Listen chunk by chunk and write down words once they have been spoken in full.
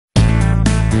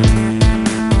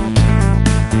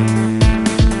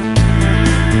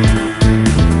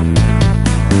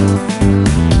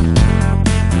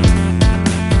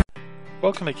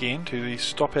Welcome again to the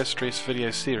Stop Our Stress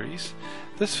video series.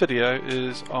 This video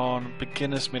is on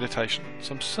beginner's meditation,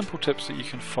 some simple tips that you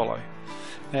can follow.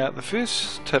 Now the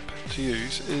first tip to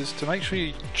use is to make sure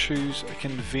you choose a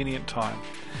convenient time,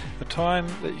 a time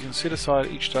that you can set aside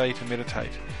each day to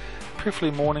meditate,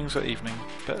 preferably mornings or evening,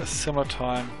 but a similar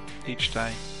time each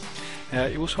day. Now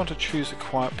you also want to choose a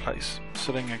quiet place,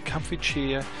 sitting in a comfy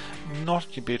chair, not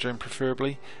in your bedroom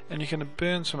preferably, and you can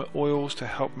burn some oils to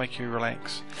help make you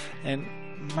relax. And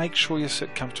make sure you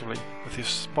sit comfortably with your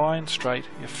spine straight,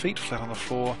 your feet flat on the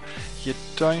floor. You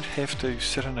don't have to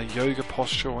sit in a yoga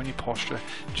posture or any posture,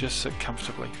 just sit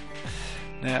comfortably.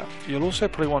 Now you'll also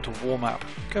probably want to warm up,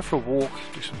 go for a walk,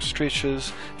 do some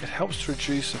stretches. It helps to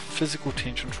reduce the physical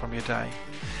tension from your day.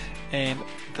 And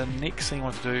the next thing you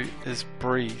want to do is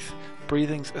breathe.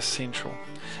 Breathing's essential.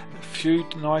 A few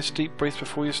nice deep breaths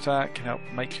before you start can help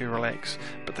make you relax,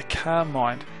 but the Calm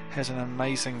Mind has an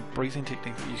amazing breathing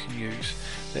technique that you can use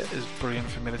that is brilliant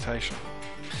for meditation.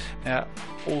 Now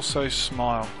also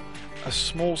smile. A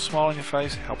small smile on your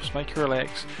face helps make you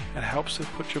relax and helps to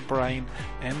put your brain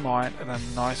and mind in a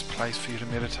nice place for you to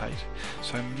meditate.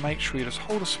 So make sure you just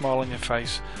hold a smile on your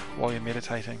face while you're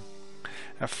meditating.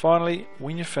 Now finally,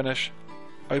 when you finish,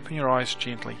 open your eyes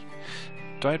gently.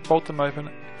 Don't bolt them open,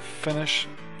 finish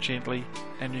gently,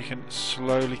 and you can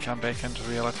slowly come back into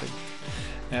reality.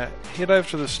 Now head over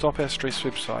to the Stop Our Stress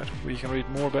website where you can read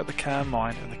more about the Calm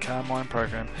Mind and the Calm Mind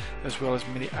program, as well as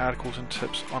many articles and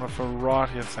tips on a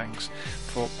variety of things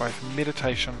for both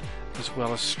meditation as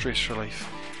well as stress relief.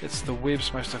 It's the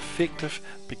web's most effective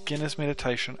beginner's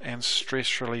meditation and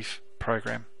stress relief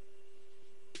program.